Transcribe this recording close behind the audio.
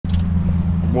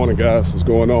Morning, guys. What's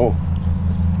going on?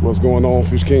 What's going on,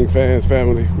 Fish King fans,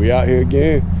 family? We out here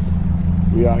again.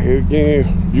 We out here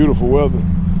again. Beautiful weather,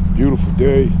 beautiful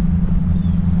day.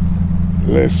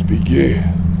 Let's begin.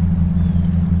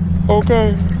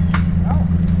 Okay.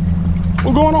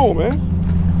 What's going on, man?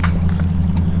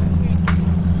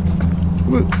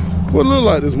 What it look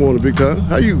like this morning, big time?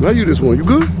 How you this morning? You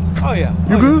good? Oh yeah.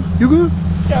 You good? You good?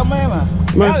 Yeah, man.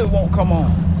 Battery won't come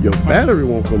on. Your battery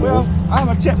won't come on? I'm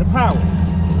gonna check the power.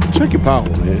 Check your power,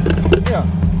 man. Yeah.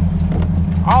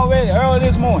 Already early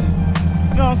this morning. You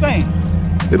know what I'm saying?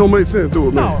 It don't make sense, do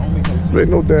it, man? No, it don't make no sense. Make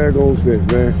no daggone sense,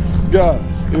 man.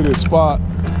 Guys, it is spot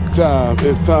time.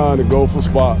 It's time to go for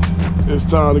spots. It's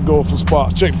time to go for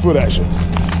spots. Check foot action.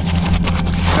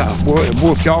 God, boy,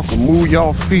 if y'all can move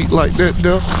y'all feet like that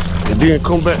there, and then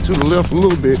come back to the left a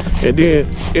little bit, and then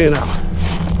in out.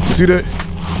 You see that?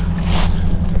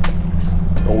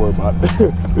 Don't worry about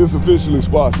it. It's officially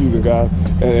spot season, guys,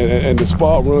 and the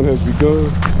spot run has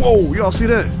begun. Whoa, y'all see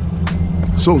that?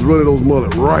 Something's running those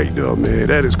mullet right there, man.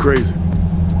 That is crazy.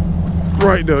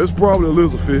 Right there. It's probably a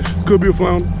lizardfish. Could be a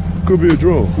flounder. Could be a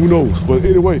drum. Who knows? But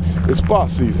anyway, it's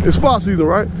spot season. It's spot season,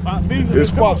 right? Spot season. It's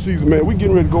spot season, man. We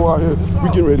getting ready to go out here. We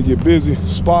getting ready to get busy.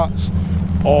 Spots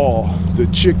are the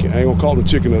chicken. I ain't gonna call them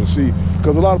chicken of the sea,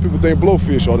 because a lot of people think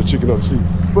blowfish are the chicken of the sea.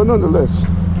 But nonetheless,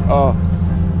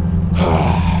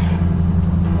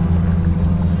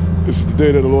 this is the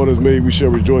day that the Lord has made. We shall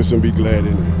rejoice and be glad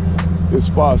in it. It's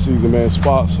spot season, man.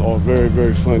 Spots are very,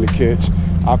 very fun to catch.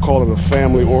 I call it a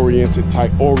family-oriented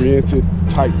type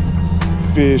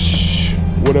fish,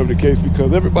 whatever the case,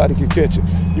 because everybody can catch it.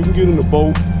 You can get in the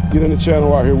boat, get in the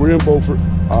channel out here. We're in Beaufort.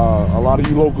 A lot of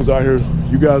you locals out here,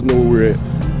 you guys know where we're at.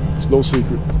 It's no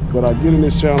secret. But I get in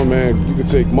this channel, man. You can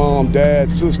take mom, dad,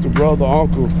 sister, brother,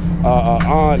 uncle,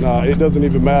 aunt. It doesn't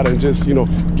even matter, and just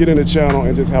get in the channel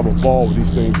and just have a ball with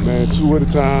these things, man. 2 at a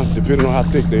time, depending on how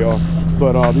thick they are.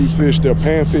 But these fish, they're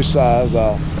panfish size.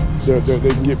 They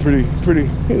can get pretty.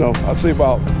 I'd say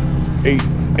about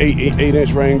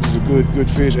 8-inch range is a good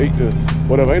fish. 8 to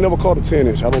whatever. I ain't never caught a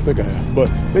 10-inch. I don't think I have.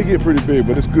 But they get pretty big.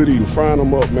 But it's good eating. Frying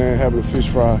them up, man. Having a fish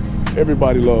fry.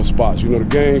 Everybody loves spots. The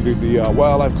game, the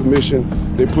Wildlife Commission,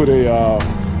 they put a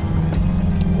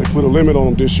limit on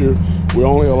them this year. We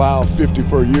only allow 50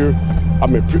 per year. I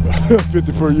mean,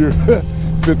 50 per year,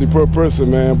 50 per person,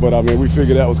 man. But I mean, we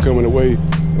figured that was coming away.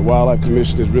 The Wildlife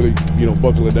Commission is really,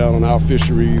 buckling down on our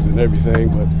fisheries and everything.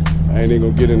 But I ain't even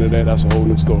gonna get into that. That's a whole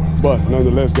new story. But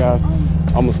nonetheless, guys,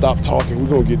 I'm gonna stop talking. We're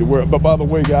gonna get to work. But by the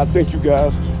way, guys, thank you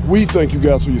guys. We thank you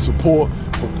guys for your support,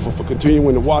 for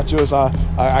continuing to watch us. I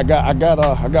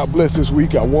got blessed this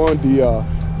week. I won the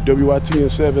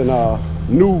WITN7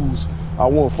 news. I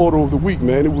won photo of the week,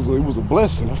 man. It was a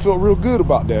blessing. I felt real good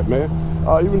about that, man.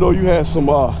 Even though you had some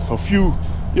a few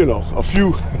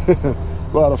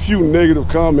a few negative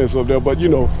comments up there, but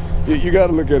you got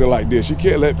to look at it like this. You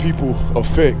can't let people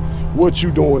affect what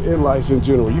you're doing in life in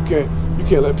general. You can't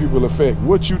let people affect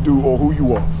what you do or who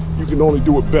you are. You can only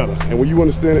do it better. And when you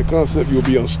understand that concept, you'll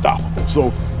be unstoppable.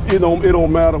 So it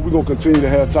don't matter. We're gonna continue to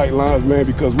have tight lines, man,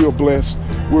 because we're blessed.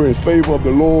 We're in favor of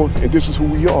the Lord, and this is who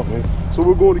we are, man. So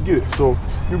we're going to get it. So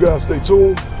you guys stay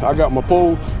tuned. I got my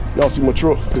pole. Y'all see my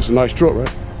truck? It's a nice truck,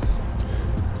 right?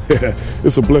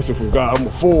 It's a blessing from God. I'm a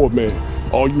Ford man.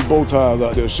 All you bow ties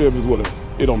out there, Chevys, whatever.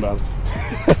 It don't matter.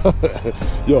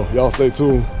 Yo, y'all stay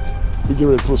tuned. We get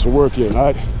ready to put some work in, all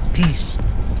right? Peace.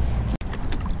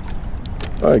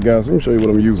 All right, guys, let me show you what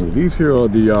I'm using. These here are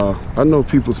the, I know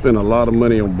people spend a lot of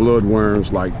money on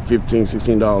bloodworms, like $15,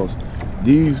 $16.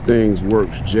 These things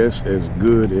work just as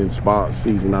good in spot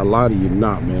season. I lie to you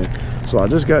not, man. So I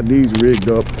just got these rigged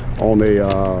up on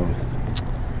a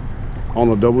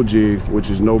double jig, which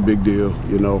is no big deal,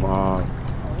 I'm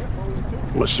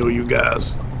gonna show you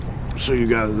guys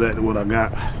exactly what I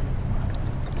got.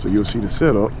 So you'll see the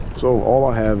setup. So all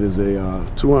I have is a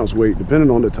 2-ounce weight,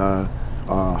 depending on the tide,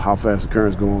 how fast the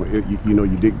current's going.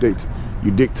 You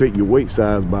dictate your weight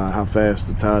size by how fast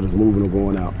the tide is moving or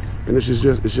going out. And it's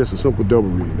just a simple double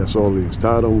rig. That's all it is.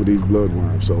 Tied on with these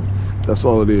bloodworms. So that's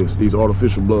all it is. These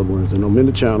artificial bloodworms. And I'm in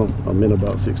the channel. I'm in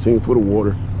about 16 foot of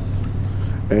water.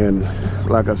 And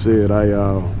like I said,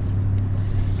 I'm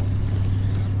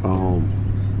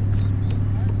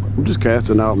just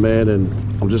casting out, man, and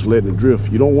I'm just letting it drift.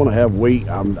 You don't want to have weight.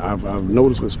 I've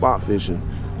noticed with spot fishing,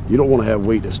 you don't want to have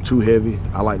weight that's too heavy.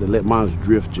 I like to let mine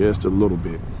drift just a little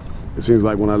bit. It seems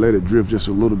like when I let it drift just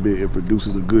a little bit, it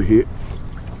produces a good hit.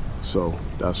 So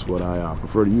that's what I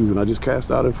prefer to use, and I just cast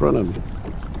out in front of me.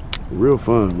 Real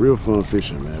fun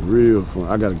fishing, man. Real fun.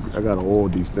 I gotta oil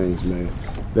these things, man.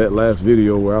 That last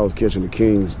video where I was catching the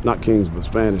Kingz, not Kingz, but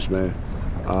Spanish, man.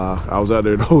 I was out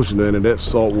there in the ocean, and that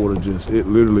salt water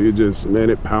man,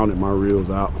 it pounded my reels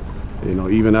out. You know,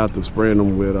 even after spraying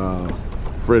them with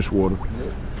fresh water,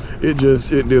 it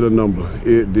did a number.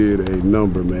 It did a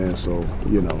number, man. So,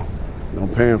 you know, I'm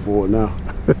paying for it now.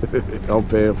 I'm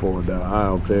paying for it now.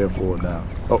 I am paying for it now.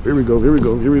 Oh, here we go.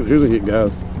 Here's a hit,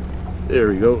 guys. There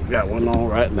we go. Got one on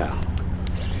right now.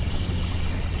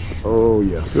 Oh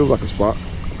yeah, feels like a spot.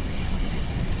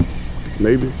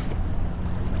 Maybe.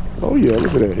 Oh yeah,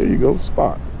 look at that. Here you go,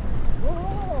 spot.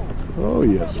 Oh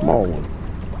yeah, small one.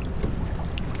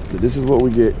 But this is what we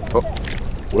get. Oh,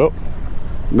 well,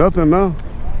 nothing now.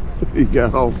 He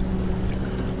got off.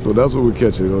 So that's what we're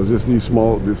catching. It's just these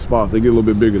spots. They get a little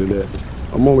bit bigger than that.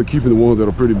 I'm only keeping the ones that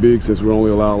are pretty big since we're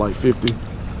only allowed like 50.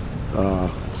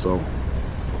 So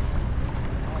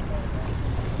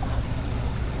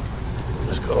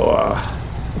let's go.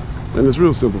 And it's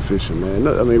real simple fishing, man.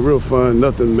 I mean, real fun,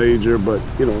 nothing major, but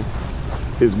you know,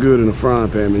 it's good in a frying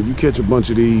pan, man. You catch a bunch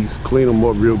of these, clean them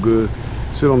up real good,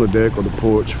 sit on the deck or the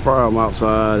porch, fry them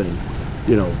outside, and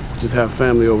you know, just have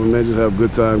family over, man. Just have a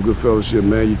good time, good fellowship,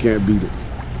 man. You can't beat it.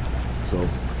 So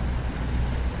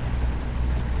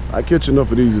I catch enough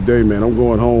of these a day, man. I'm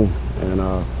going home, and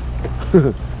I'm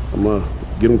gonna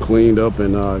get them cleaned up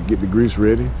and get the grease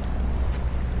ready.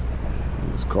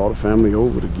 Just call the family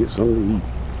over to get something to eat.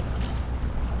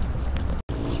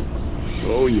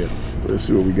 Oh yeah, let's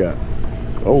see what we got.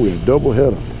 Oh yeah, double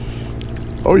header.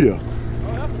 Oh yeah.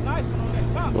 Oh, that's a nice one on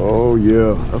that top. Oh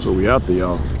yeah, that's what we out there,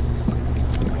 y'all.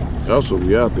 That's what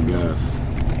we out there, guys.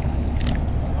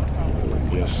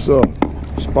 Yes sir.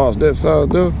 Spots that size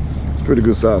there, it's a pretty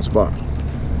good size spot.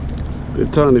 By the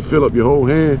time they fill up your whole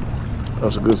hand,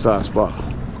 that's a good size spot.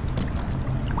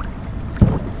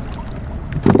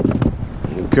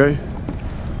 Okay.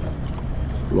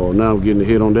 Lord, now I'm getting a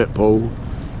hit on that pole.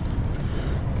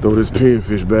 Throw this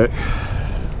pinfish back.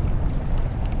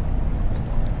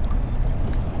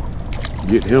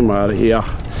 Get him out of here.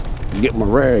 Get my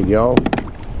rag, y'all.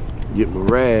 Get my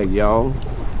rag, y'all.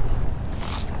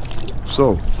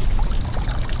 So,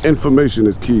 information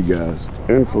is key, guys.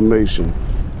 Information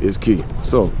is key.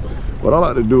 So, what I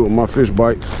like to do with my fish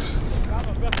bites.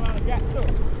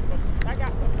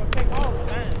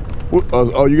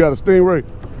 Oh, you got a stingray?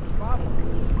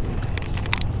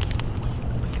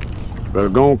 Better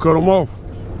go and cut them off.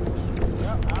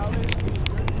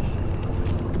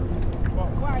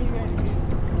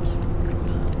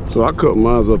 So I cut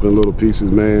mine up in little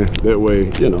pieces, man. That way,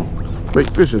 you know, make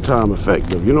fishing time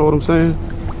effective. You know what I'm saying?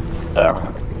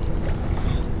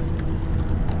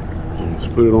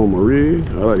 Just put it on my rig.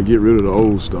 I like to get rid of the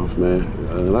old stuff, man.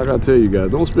 And like I tell you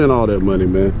guys, don't spend all that money,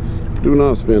 man. Do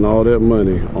not spend all that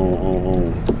money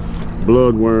on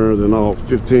bloodworms and all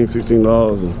 $15,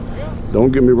 $16. And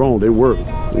don't get me wrong, they work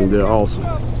and they're awesome.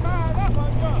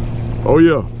 Oh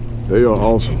yeah, they are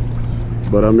awesome.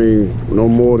 But I mean, no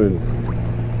more than,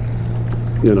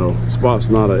 you know, spot's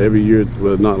not a every year,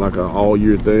 well, not like an all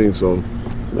year thing. So,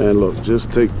 man, look,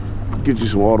 just get you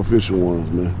some artificial ones,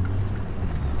 man.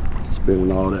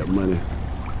 Spending all that money.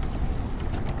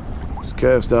 Just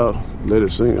cast out, let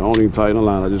it sink. I don't even tighten the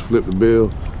line. I just flip the bill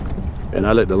and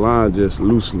I let the line just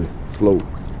loosely float,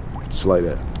 just like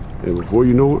that. And before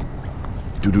you know it,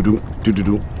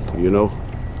 you know,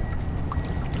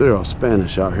 there are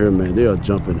Spanish out here, man. They are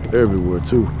jumping everywhere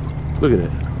too. Look at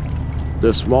that.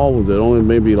 There's small ones that only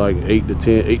maybe like 8 to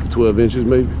 12 inches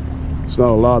maybe. It's not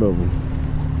a lot of them.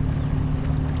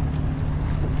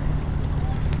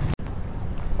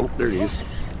 Oh, there he is.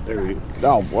 There he is.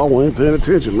 Dog, boy, I wasn't paying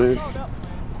attention, man.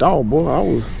 Dog,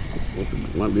 boy,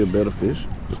 might be a better fish.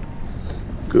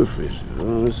 Good fish.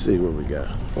 Let's see what we got.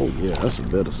 Oh yeah, that's a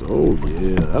better. Oh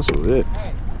yeah, that's what we at.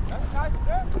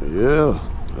 Yeah,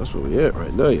 that's what we at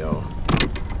right there, y'all.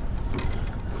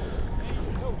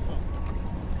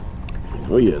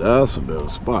 Oh yeah, that's a better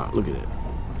spot. Look at that.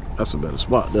 That's a better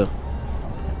spot there.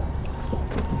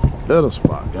 Better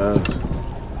spot, guys.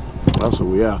 That's what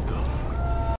we after.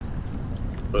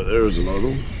 But there's another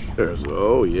one.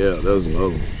 Oh yeah, there's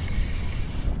another one.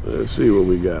 Let's see what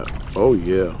we got. Oh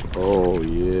yeah,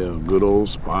 good old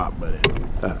spot, buddy.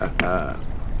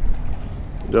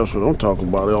 That's what I'm talking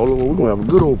about. We're gonna have a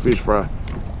good old fish fry.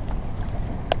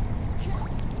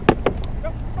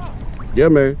 Yeah,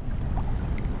 man.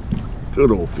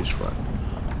 Good old fish fry.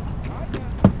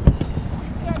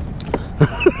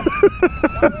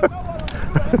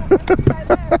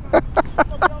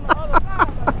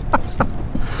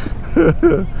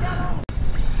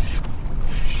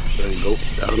 There you go.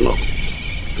 Got another.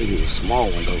 I think he's a small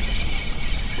one though.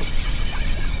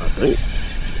 I think.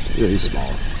 Yeah, he's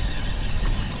small.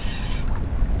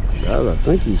 Guys, I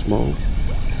think he's small.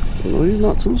 No, he's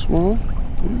not too small.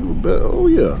 He's a little bit. Oh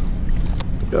yeah,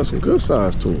 got some good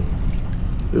size to him.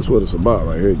 This is what it's about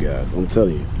right here, guys. I'm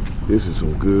telling you, this is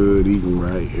some good eating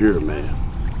right here, man.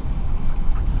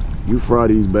 You fry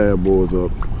these bad boys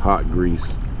up, hot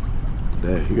grease.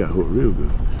 Dang, he got hooked real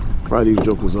good. Fry these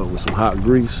jokers up with some hot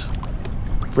grease,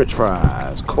 French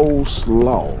fries,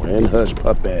 coleslaw, and hush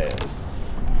puppies.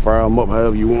 Fry them up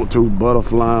however you want to,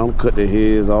 butterfly them, cut their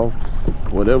heads off.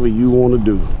 Whatever you want to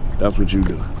do, that's what you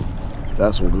do.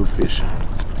 That's some good fishing.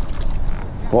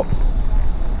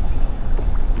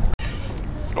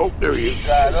 Oh, there he is.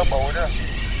 Guys up over there.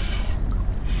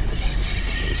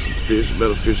 There's some fish,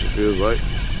 better fish it feels like.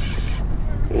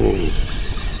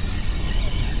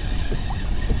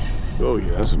 Oh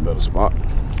yeah, that's a better spot.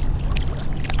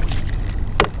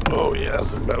 Oh yeah,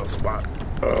 that's a better spot.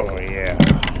 Oh yeah.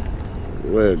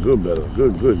 Well, good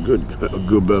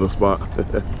better spot.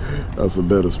 That's a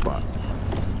better spot.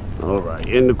 All right,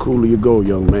 in the cooler you go,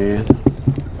 young man.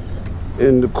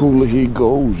 In the cooler he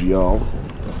goes, y'all.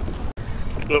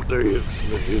 Oh, there he is.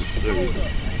 There he is. There he is.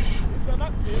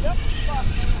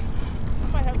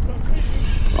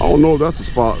 I don't know if that's a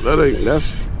spot.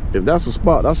 If that's a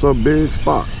spot, that's a big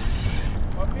spot.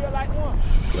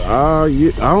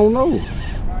 Yeah, I don't know.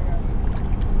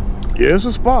 Yeah, it's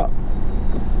a spot.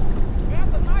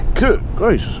 Good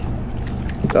gracious.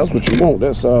 That's what you want,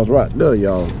 that size right there,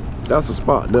 y'all. That's a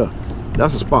spot there.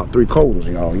 That's a spot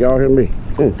 3/4, y'all. Y'all hear me?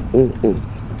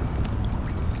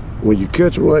 When you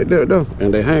catch them right there, though,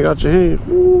 and they hang out your hand,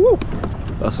 woo,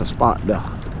 that's a spot there.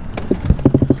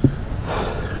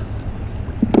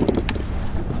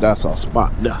 That's a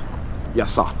spot there.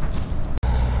 Yes, sir.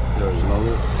 There's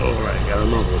another. All right, got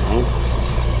another one on.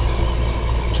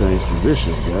 Change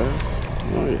positions, guys.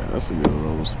 Oh yeah, that's a good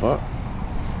little spot.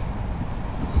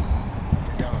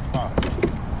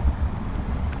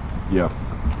 Yeah.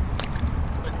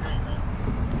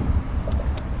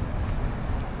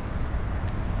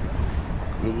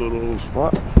 Good little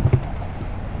spot.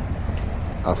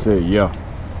 I said yeah.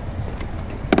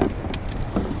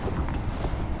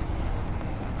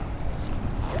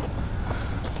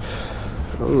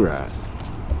 All right.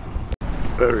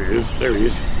 There he is. There he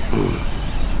is.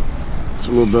 It's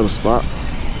a little better spot.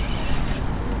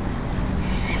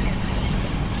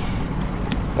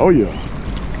 Oh yeah.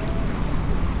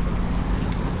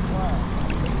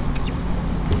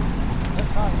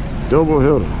 Double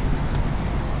header.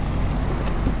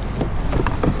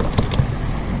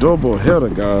 Double header,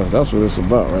 guys. That's what it's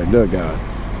about right there, guys.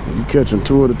 If you catch them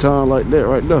 2 at a time like that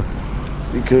right there,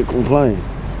 you can't complain.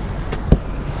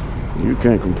 You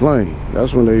can't complain.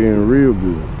 That's when they in real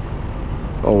good.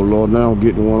 Oh Lord, now I'm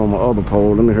getting one on my other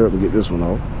pole. Let me hurry up and get this one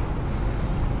off.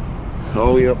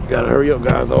 Oh yep, gotta hurry up,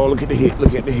 guys. Oh, look at the hit,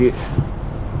 look at the hit.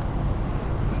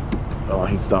 Oh,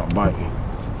 he stopped biting.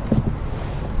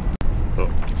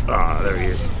 Oh, there he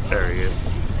is, there he is.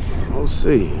 Let's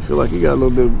see, I feel like he got a little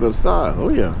bit better size. Oh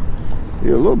yeah, a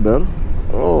little better.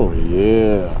 Oh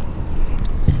yeah.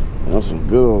 That's some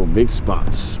good old big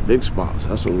spots. Big spots,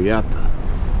 that's what we after.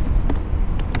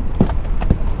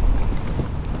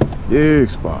 Big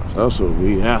spots, that's what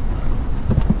we after.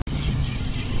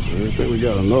 I think we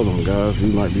got another one, guys. He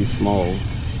might be small.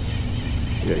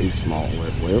 Yeah, he's small.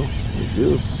 Well, he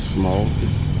feels small.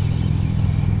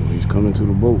 Well, he's coming to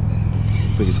the boat.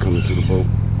 I think he's coming to the boat.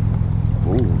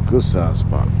 Ooh, good size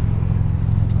spot.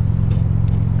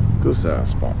 Good size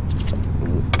spot.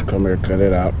 Ooh, come here, cut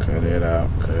it out, cut it out,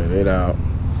 cut it out.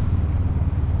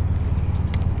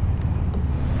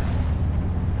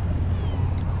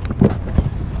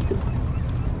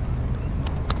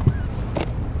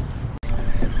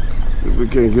 See if we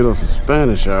can't get us some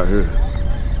Spanish out here.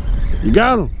 You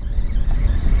got him?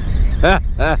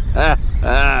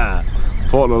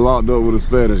 Partner locked up with the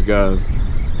Spanish guys.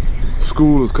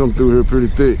 School has come through here pretty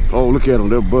thick. Oh, look at them,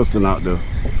 they're busting out there.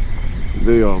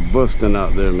 They are busting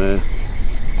out there, man.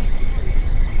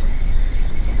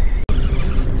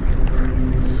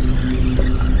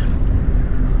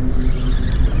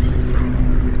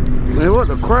 Man, what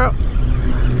the crap?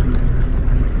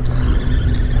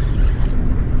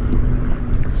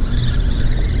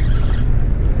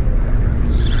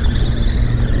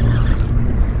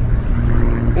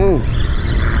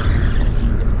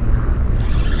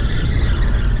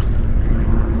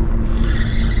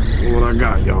 What I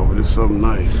got, y'all, but it's something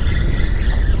nice.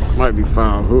 Might be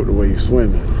foul hook the way he's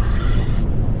swimming.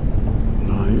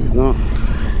 No, he's not.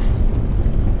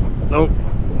 Nope.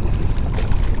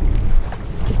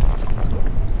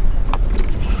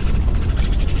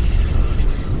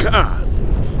 God.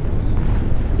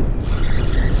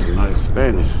 That's a nice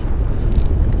Spanish.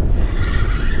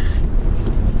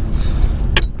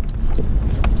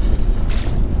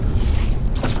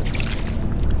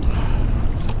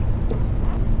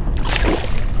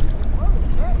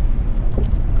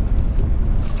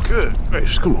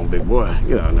 gracious. Come on, big boy.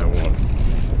 Get out in that water.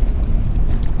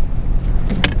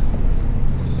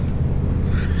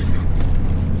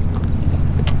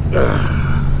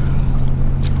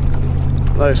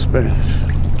 Nice Spanish.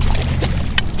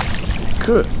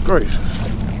 Good gracious.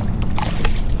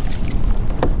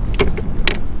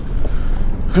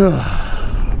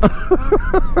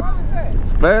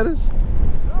 Spanish?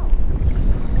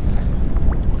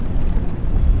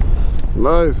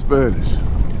 Nice Spanish.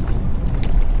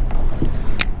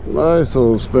 Nice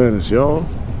old Spanish, y'all.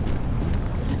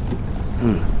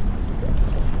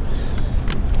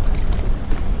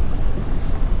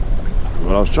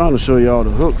 Well, I was trying to show y'all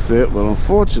the hook set, but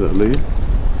unfortunately,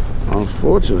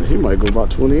 he might go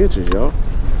about 20 inches, y'all.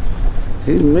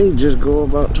 He may just go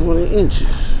about 20 inches.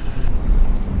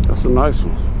 That's a nice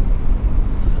one.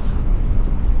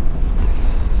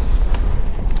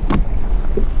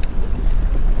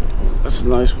 That's a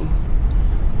nice one.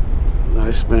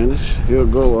 Nice Spanish. He'll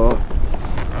go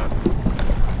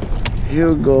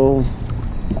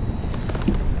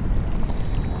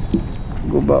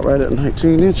about right at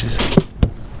 19 inches.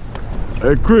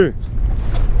 Hey Chris,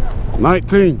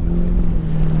 19.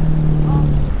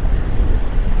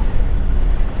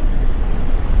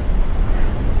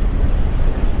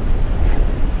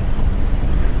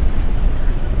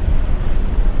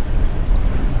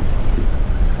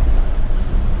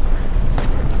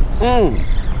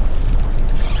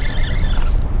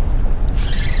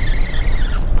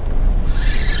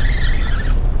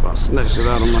 I snatched it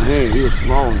out of my hand. He was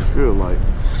small and feel like.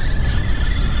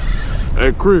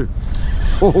 Hey Chris.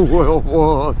 Oh well,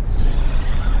 boy.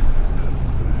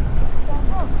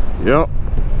 Yep.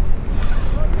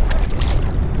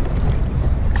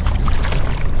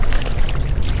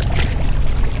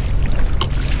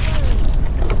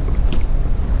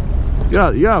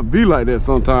 Y'all be like that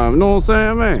sometimes. You know what I'm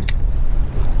saying, man?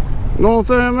 You know what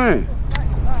I'm saying, man?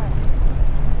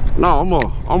 No,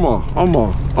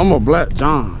 I'm a Black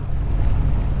John.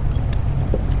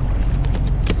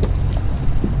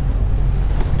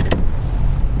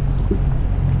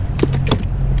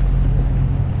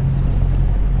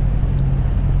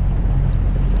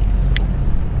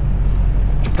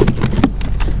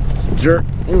 Jerk.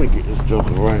 Let me get this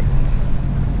joker right.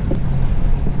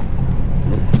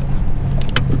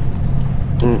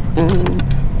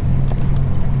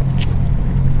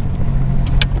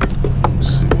 Let's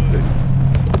see what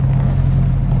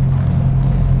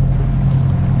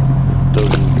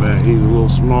doesn't back. He's a little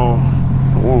small. I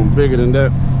want him bigger than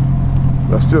that.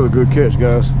 That's still a good catch,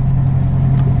 guys.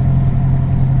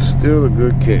 Still a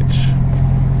good catch.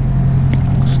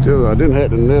 Still, I didn't have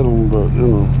to net him, but you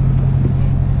know.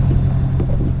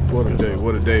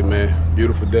 What a day, man.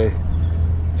 Beautiful day.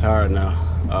 Tired now.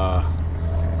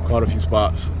 Caught a few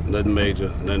spots, nothing major,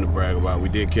 nothing to brag about. We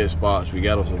did catch spots. We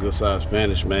got on some good sized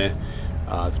Spanish, man.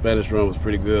 Spanish run was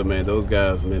pretty good, man. Those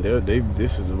guys, man,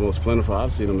 this is the most plentiful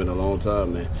I've seen them in a long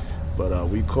time, man. But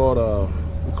we caught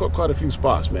quite a few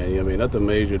spots, man. You know what I mean? Nothing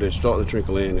major. They're starting to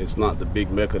trickle in. It's not the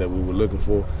big mecca that we were looking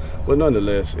for, but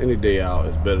nonetheless, any day out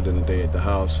is better than a day at the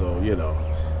house. So you know,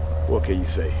 what can you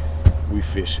say? We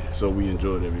fishing, so we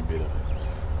enjoyed every bit of it.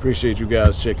 Appreciate you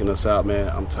guys checking us out, man.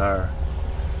 I'm tired.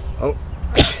 Oh,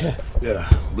 yeah,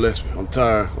 bless me. I'm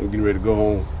tired. I'm getting ready to go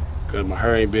home because my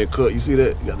hair ain't been cut. You see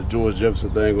that? You got the George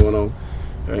Jefferson thing going on.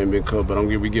 Hair ain't been cut, but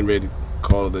we getting ready to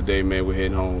call it a day, man. We're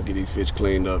heading home, get these fish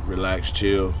cleaned up, relax,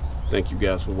 chill. Thank you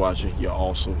guys for watching. You're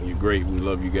awesome. You're great. We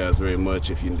love you guys very much.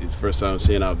 If it's the first time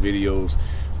seeing our videos,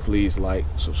 please like,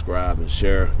 subscribe, and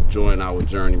share. Join our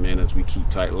journey, man, as we keep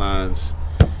tight lines.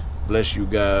 Bless you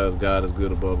guys. God is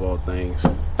good above all things.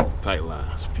 Tight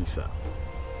lines. Peace out.